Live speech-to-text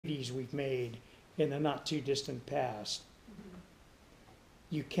treaties we've made in the not too distant past.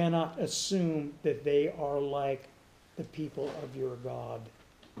 You cannot assume that they are like the people of your God.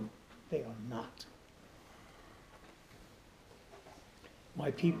 They are not.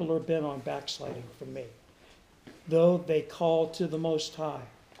 My people are bent on backsliding from me. Though they call to the Most High,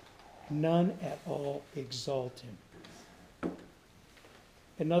 none at all exalt him.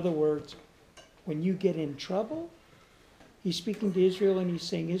 In other words, when you get in trouble, he's speaking to Israel and he's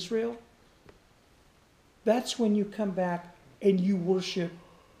saying, Israel, that's when you come back and you worship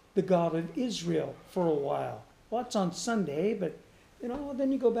the God of Israel for a while. Well, that's on Sunday, but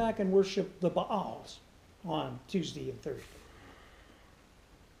then you go back and worship the Baals on Tuesday and Thursday.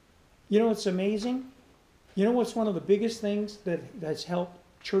 You know what's amazing? You know what's one of the biggest things that's helped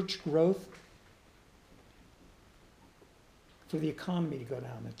church growth? For the economy to go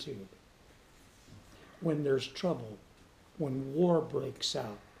down the tube. When there's trouble, when war breaks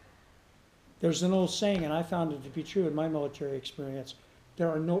out. There's an old saying, and I found it to be true in my military experience, there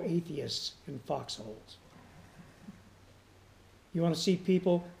are no atheists in foxholes. You want to see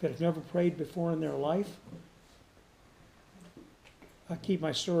people that have never prayed before in their life? I keep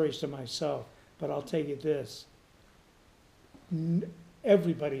my stories to myself, but I'll tell you this.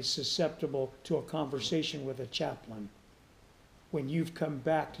 Everybody's susceptible to a conversation with a chaplain when you've come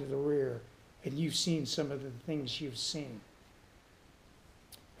back to the rear and you've seen some of the things you've seen.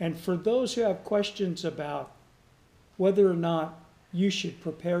 And for those who have questions about whether or not you should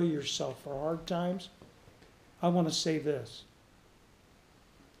prepare yourself for hard times, I want to say this.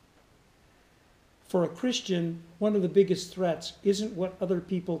 For a Christian, one of the biggest threats isn't what other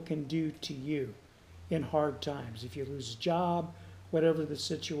people can do to you in hard times. If you lose a job, whatever the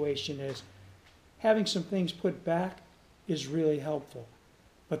situation is, having some things put back is really helpful.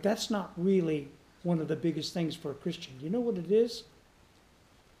 But that's not really one of the biggest things for a Christian. You know what it is?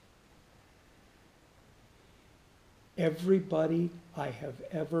 Everybody I have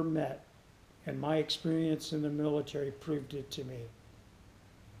ever met, and my experience in the military proved it to me.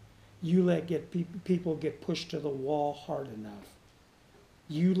 You let people get pushed to the wall hard enough.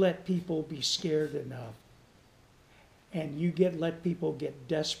 You let people be scared enough. And you let people get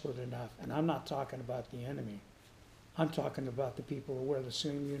desperate enough. And I'm not talking about the enemy. I'm talking about the people who wear the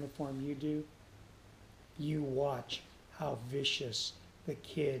same uniform you do. You watch how vicious the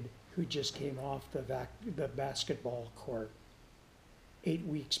kid who just came off the basketball court 8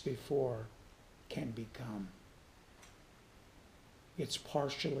 weeks before can become. It's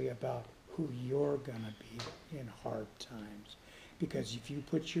partially about who you're going to be in hard times. Because if you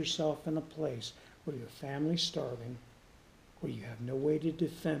put yourself in a place where your family's starving, where you have no way to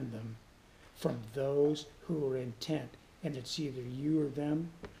defend them from those who are intent, and it's either you or them,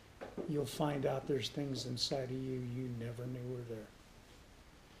 you'll find out there's things inside of you never knew were there.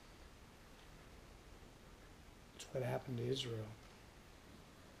 That's what happened to Israel.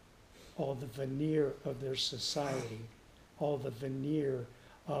 All the veneer of their society, all the veneer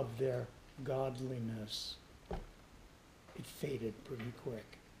of their godliness, it faded pretty quick.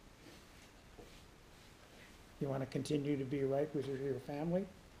 You want to continue to be right with your family?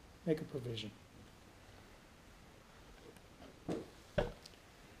 Make a provision.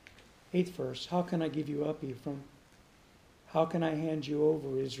 8th verse, how can I give you up, Ephraim? How can I hand you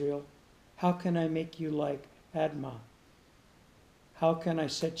over, Israel? How can I make you like Admah? How can I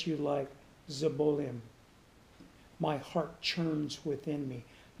set you like Zebolim? My heart churns within me.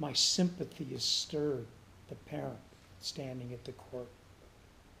 My sympathy is stirred. The parent standing at the court.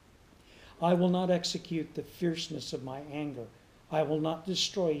 I will not execute the fierceness of my anger. I will not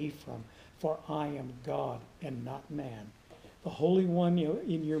destroy Ephraim, for I am God and not man, the Holy One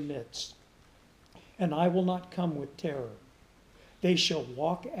in your midst. And I will not come with terror. They shall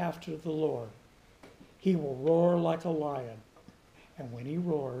walk after the Lord. He will roar like a lion, and when he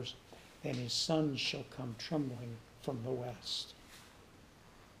roars, then his sons shall come trembling from the west.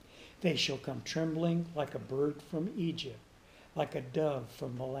 They shall come trembling like a bird from Egypt, like a dove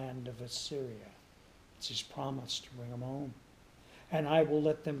from the land of Assyria. It's his promise to bring them home. And I will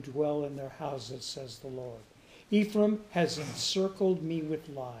let them dwell in their houses, says the Lord. Ephraim has encircled me with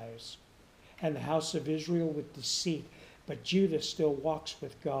lies, and the house of Israel with deceit, but Judah still walks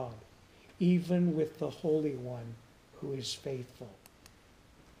with God, even with the Holy One who is faithful.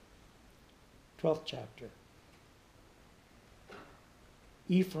 12th chapter.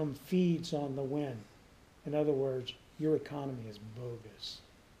 Ephraim feeds on the wind. In other words, your economy is bogus.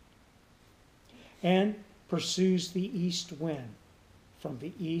 And pursues the east wind. From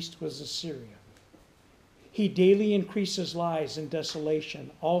the east was Assyria. He daily increases lies and desolation.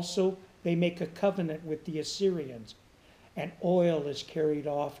 Also, they make a covenant with the Assyrians. and oil is carried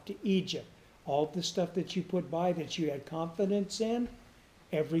off to Egypt. All the stuff that you put by that you had confidence in,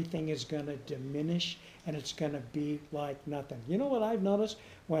 everything is going to diminish and it's going to be like nothing. You know what I've noticed?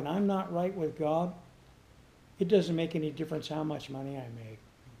 When I'm not right with God, it doesn't make any difference how much money I make.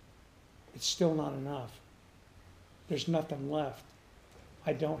 It's still not enough. There's nothing left.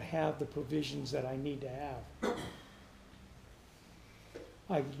 I don't have the provisions that I need to have.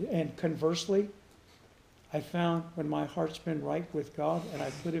 And conversely, I found when my heart's been right with God and I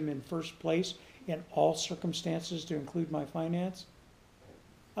put him in first place in all circumstances to include my finance,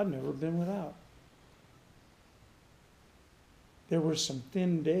 I've never been without. There were some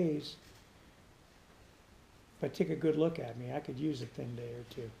thin days, but take a good look at me. I could use a thin day or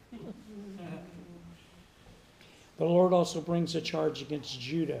two. The Lord also brings a charge against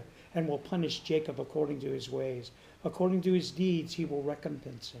Judah and will punish Jacob according to his ways. According to his deeds, he will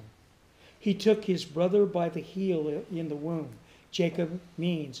recompense him. He took his brother by the heel in the womb. Jacob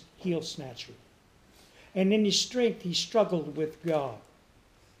means heel snatcher. And in his strength, he struggled with God.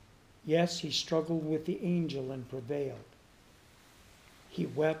 Yes, he struggled with the angel and prevailed. He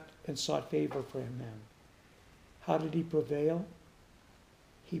wept and sought favor from him. How did he prevail?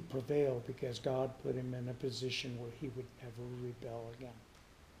 He prevailed because God put him in a position where he would never rebel again.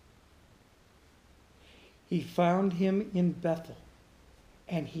 He found him in Bethel,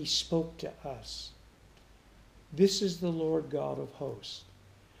 and he spoke to us. This is the Lord God of hosts.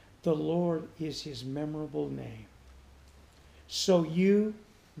 The Lord is his memorable name. So you,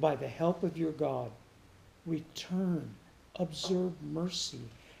 by the help of your God, return, observe mercy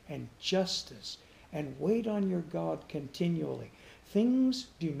and justice, and wait on your God continually. Things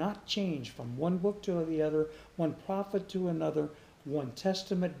do not change from one book to the other, one prophet to another, one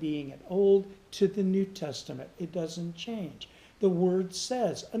testament being at old to the New Testament. It doesn't change. The word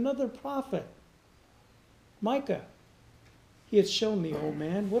says, another prophet, Micah, he had shown thee, O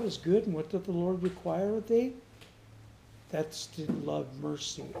man, what is good and what doth the Lord require of thee? That's to love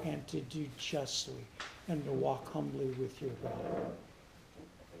mercy and to do justly and to walk humbly with your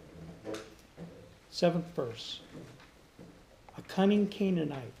God. 7th verse. A cunning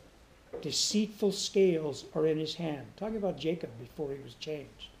Canaanite, deceitful scales are in his hand. Talking about Jacob before he was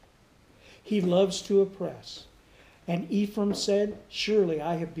changed. He loves to oppress. And Ephraim said, surely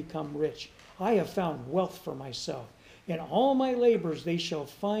I have become rich. I have found wealth for myself. In all my labors they shall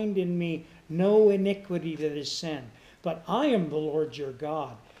find in me no iniquity that is sin. But I am the Lord your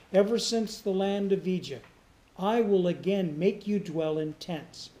God, ever since the land of Egypt. I will again make you dwell in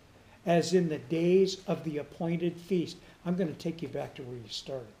tents, as in the days of the appointed feast. I'm going to take you back to where you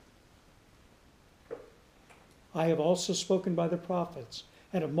started. I have also spoken by the prophets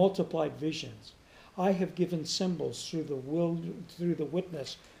and have multiplied visions. I have given symbols through the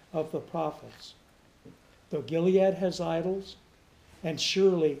witness of the prophets. Though Gilead has idols, and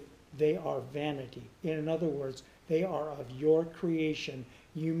surely they are vanity. In other words, they are of your creation.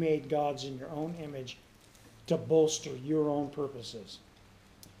 You made gods in your own image to bolster your own purposes.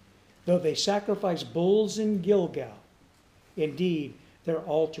 Though they sacrifice bulls in Gilgal, indeed, their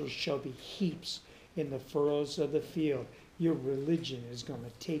altars shall be heaps in the furrows of the field. Your religion is going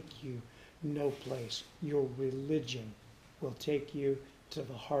to take you no place. Your religion will take you to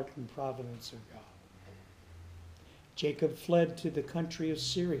the heart and providence of God. Jacob fled to the country of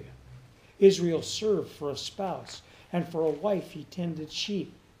Syria. Israel served for a spouse, and for a wife he tended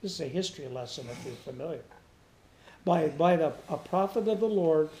sheep. This is a history lesson if you're familiar. A prophet of the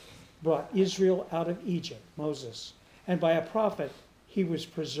Lord brought Israel out of Egypt, Moses, and by a prophet he was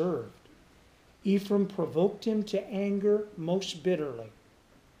preserved. Ephraim provoked him to anger most bitterly.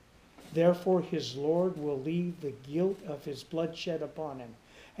 Therefore his Lord will leave the guilt of his bloodshed upon him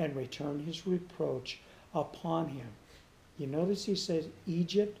and return his reproach upon him. You notice he says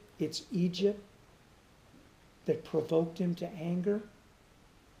Egypt, it's Egypt that provoked him to anger.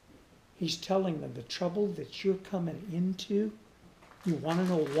 He's telling them the trouble that you're coming into, you want to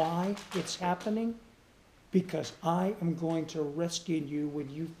know why it's happening? Because I am going to rescue you when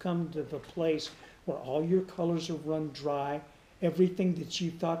you've come to the place where all your colors have run dry. Everything that you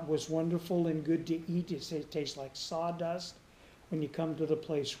thought was wonderful and good to eat, it tastes like sawdust. When you come to the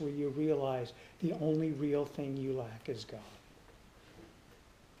place where you realize the only real thing you lack is God.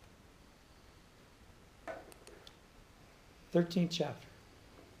 Thirteenth chapter.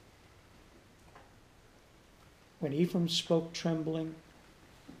 When Ephraim spoke trembling,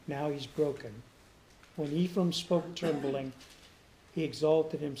 now he's broken. When Ephraim spoke trembling, he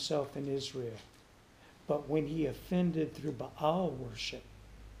exalted himself in Israel. But when he offended through Baal worship,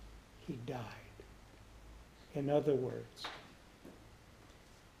 he died. In other words,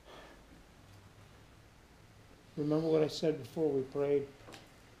 Remember what I said before we prayed?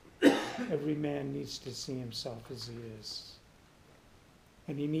 Every man needs to see himself as he is.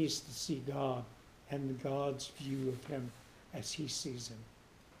 And he needs to see God and God's view of him as he sees him.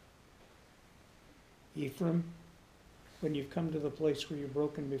 Ephraim, when you've come to the place where you're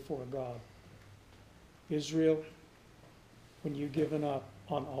broken before God. Israel, when you've given up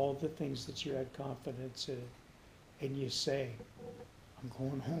on all the things that you had confidence in, and you say, I'm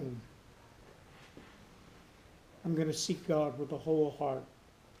going home. I'm going to seek God with a whole heart.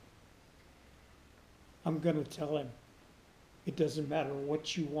 I'm going to tell him, it doesn't matter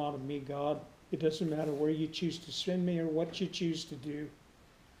what you want of me, God. It doesn't matter where you choose to send me or what you choose to do.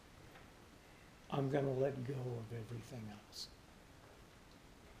 I'm going to let go of everything else.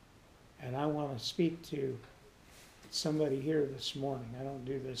 And I want to speak to somebody here this morning. I don't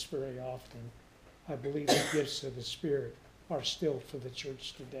do this very often. I believe the gifts of the Spirit are still for the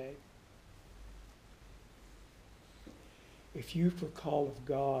church today. If you've a call of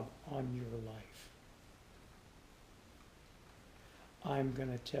God on your life, I'm going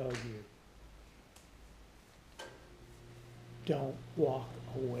to tell you, don't walk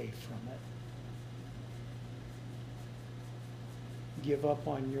away from it. Give up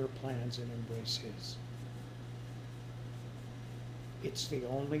on your plans and embrace his. It's the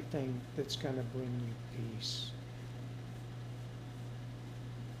only thing that's going to bring you peace.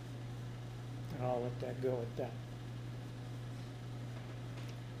 And I'll let that go at that.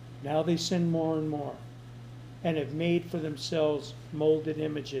 Now they sin more and more, and have made for themselves molded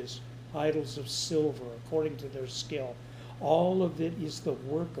images, idols of silver, according to their skill. All of it is the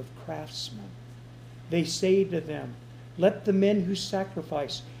work of craftsmen. They say to them, let the men who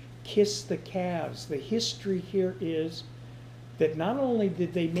sacrifice kiss the calves. The history here is that not only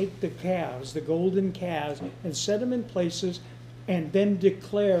did they make the calves, the golden calves, and set them in places, and then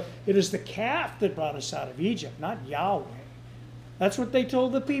declare, it is the calf that brought us out of Egypt, not Yahweh. That's what they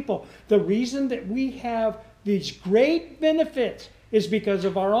told the people. The reason that we have these great benefits is because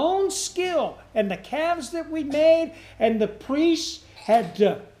of our own skill and the calves that we made, and the priests had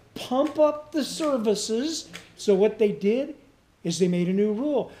to pump up the services. So what they did is they made a new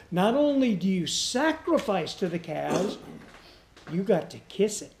rule. Not only do you sacrifice to the calves, you got to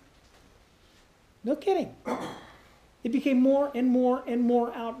kiss it. No kidding. It became more and more and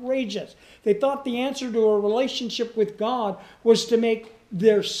more outrageous. They thought the answer to a relationship with God was to make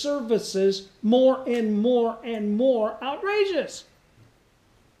their services more and more and more outrageous.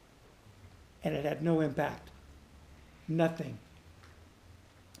 And it had no impact. Nothing.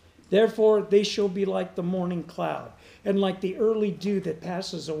 Therefore, they shall be like the morning cloud, and like the early dew that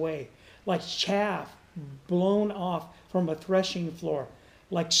passes away, like chaff blown off from a threshing floor,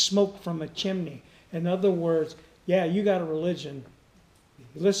 like smoke from a chimney. In other words, yeah, you got a religion.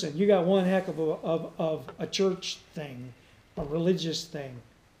 Listen, you got one heck of a church thing, a religious thing,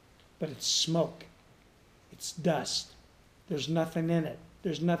 but it's smoke. It's dust. There's nothing in it.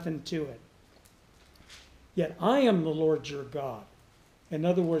 There's nothing to it. Yet I am the Lord your God. In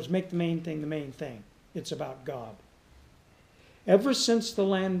other words, make the main thing the main thing. It's about God. Ever since the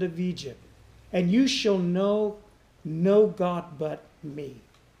land of Egypt, and you shall know no God but me.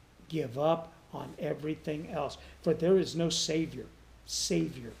 Give up on everything else, for there is no Savior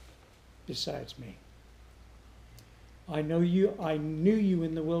besides me. I knew you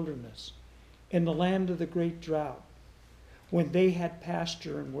in the wilderness, in the land of the great drought, when they had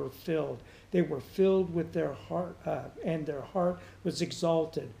pasture and were filled. They were filled with their heart, and their heart was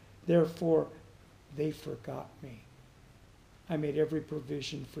exalted. Therefore, they forgot me. I made every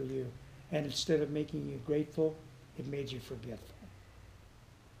provision for you, and instead of making you grateful, it made you forgetful.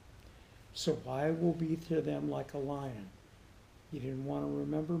 So I will be to them like a lion. You didn't want to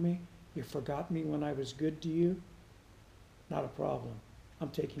remember me? You forgot me when I was good to you? Not a problem.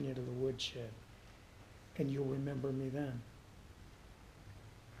 I'm taking you to the woodshed, and you'll remember me then.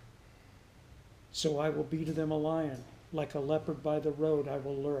 So I will be to them a lion, like a leopard by the road I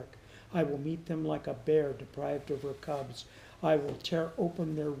will lurk. I will meet them like a bear deprived of her cubs. I will tear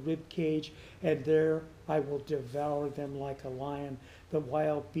open their rib cage, and there I will devour them like a lion. The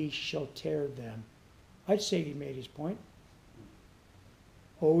wild beast shall tear them. I'd say he made his point.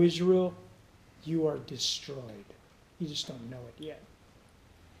 O Israel, you are destroyed. You just don't know it yet.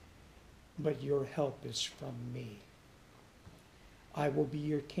 But your help is from me. I will be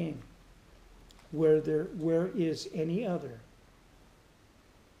your king. Where is any other,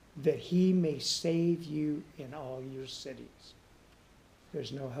 that he may save you in all your cities?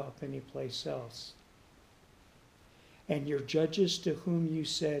 There's no help anyplace else. And your judges to whom you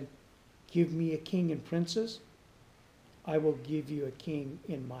said, give me a king and princes, I will give you a king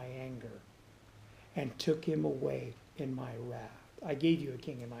in my anger. and took him away in my wrath. I gave you a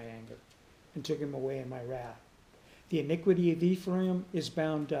king in my anger and took him away in my wrath. The iniquity of Ephraim is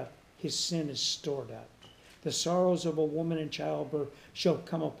bound up. His sin is stored up. The sorrows of a woman in childbirth shall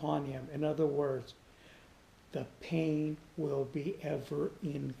come upon him. In other words, the pain will be ever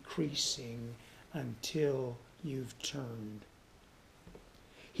increasing until you've turned.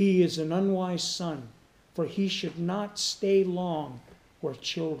 He is an unwise son, for he should not stay long where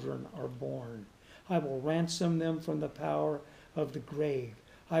children are born. I will ransom them from the power of the grave.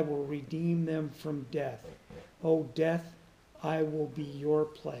 I will redeem them from death. O death, I will be your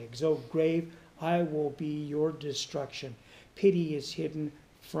plagues. O grave, I will be your destruction. Pity is hidden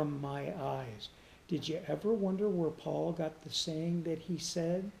from my eyes. Did you ever wonder where Paul got the saying that he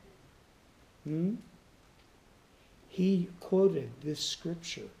said? He quoted this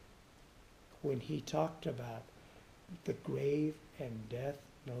scripture when he talked about the grave and death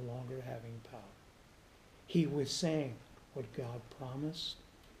no longer having power. He was saying what God promised,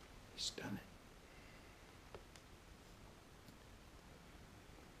 he's done it.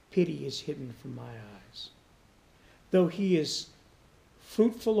 Pity is hidden from my eyes. Though he is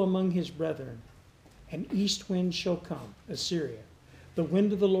fruitful among his brethren, an east wind shall come, Assyria. The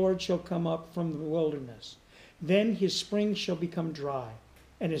wind of the Lord shall come up from the wilderness. Then his spring shall become dry,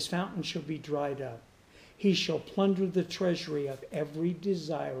 and his fountain shall be dried up. He shall plunder the treasury of every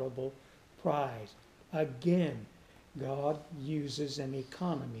desirable prize. Again, God uses an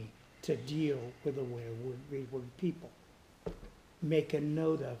economy to deal with a wayward people. Make a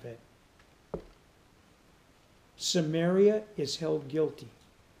note of it. Samaria is held guilty,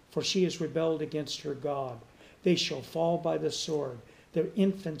 for she has rebelled against her God. They shall fall by the sword. Their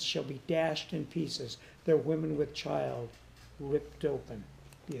infants shall be dashed in pieces, their women with child ripped open.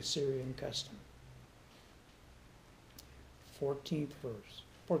 The Assyrian custom. 14th verse,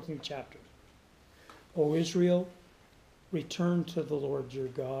 14th chapter. O Israel, return to the Lord your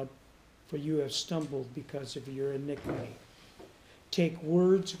God, for you have stumbled because of your iniquity. Take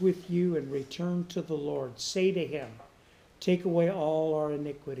words with you and return to the Lord. Say to him, take away all our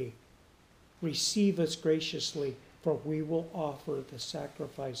iniquity. Receive us graciously, for we will offer the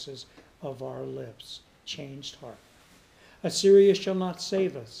sacrifices of our lips. Changed heart. Assyria shall not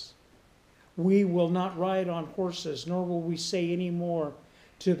save us. We will not ride on horses, nor will we say any more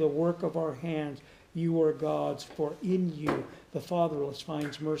to the work of our hands, you are gods, for in you the fatherless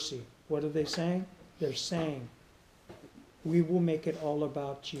finds mercy. What are they saying? They're saying, we will make it all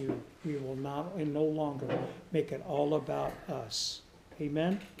about you. We will not and no longer make it all about us.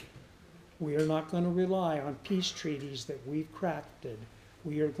 Amen? We are not going to rely on peace treaties that we've crafted.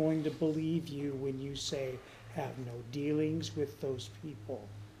 We are going to believe you when you say, have no dealings with those people.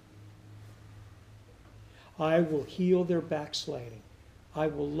 I will heal their backsliding. I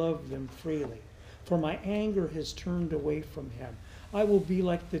will love them freely. For my anger has turned away from him. I will be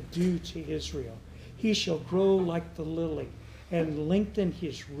like the dew to Israel. He shall grow like the lily and lengthen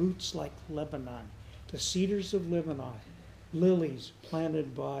his roots like Lebanon, the cedars of Lebanon, lilies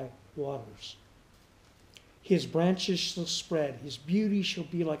planted by waters. His branches shall spread. His beauty shall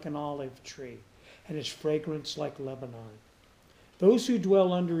be like an olive tree, and his fragrance like Lebanon. Those who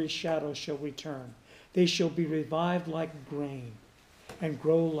dwell under his shadow shall return. They shall be revived like grain and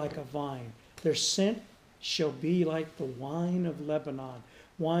grow like a vine. Their scent shall be like the wine of Lebanon.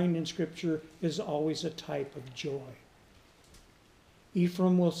 Wine in Scripture is always a type of joy.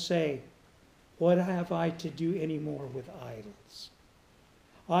 Ephraim will say, what have I to do any more with idols?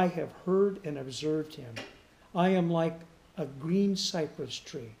 I have heard and observed him. I am like a green cypress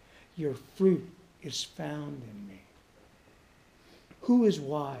tree. Your fruit is found in me. Who is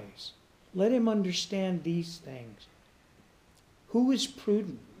wise? Let him understand these things. Who is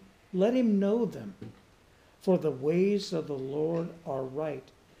prudent? Let him know them. For the ways of the Lord are right.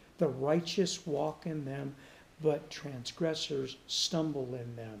 The righteous walk in them, but transgressors stumble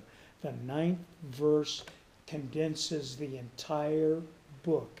in them. The 9th verse condenses the entire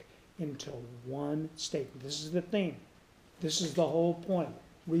book into one statement. This is the theme. This is the whole point.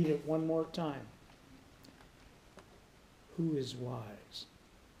 Read it one more time. Who is wise?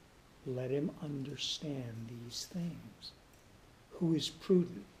 Let him understand these things. Who is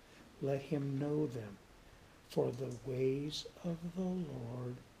prudent? Let him know them. For the ways of the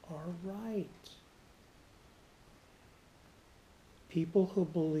Lord are right. People who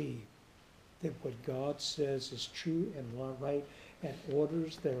believe that what God says is true and right and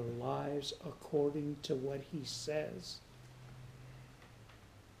orders their lives according to what he says,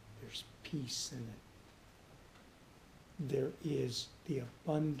 there's peace in it. There is the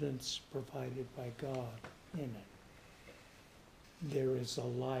abundance provided by God in it. There is a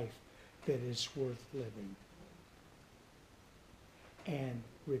life that is worth living. And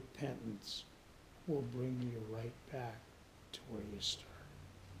repentance will bring you right back to where you started.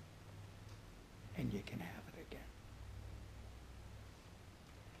 And you can have it again.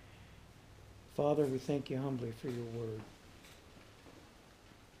 Father, we thank you humbly for your word.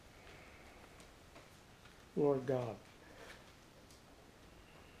 Lord God,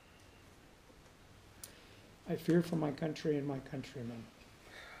 I fear for my country and my countrymen.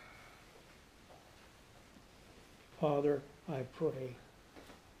 Father, I pray,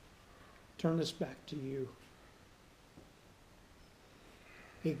 turn us back to you.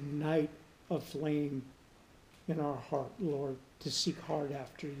 Ignite a flame in our heart, Lord, to seek hard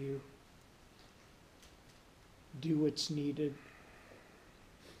after you. Do what's needed.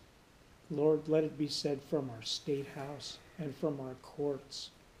 Lord, let it be said from our state house and from our courts,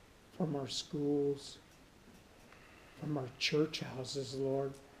 from our schools, from our church houses,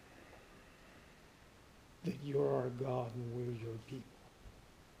 Lord, that you're our God and we're your people.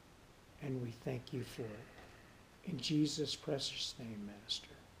 And we thank you for it. In Jesus' precious name, Master.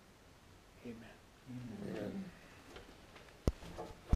 Amen.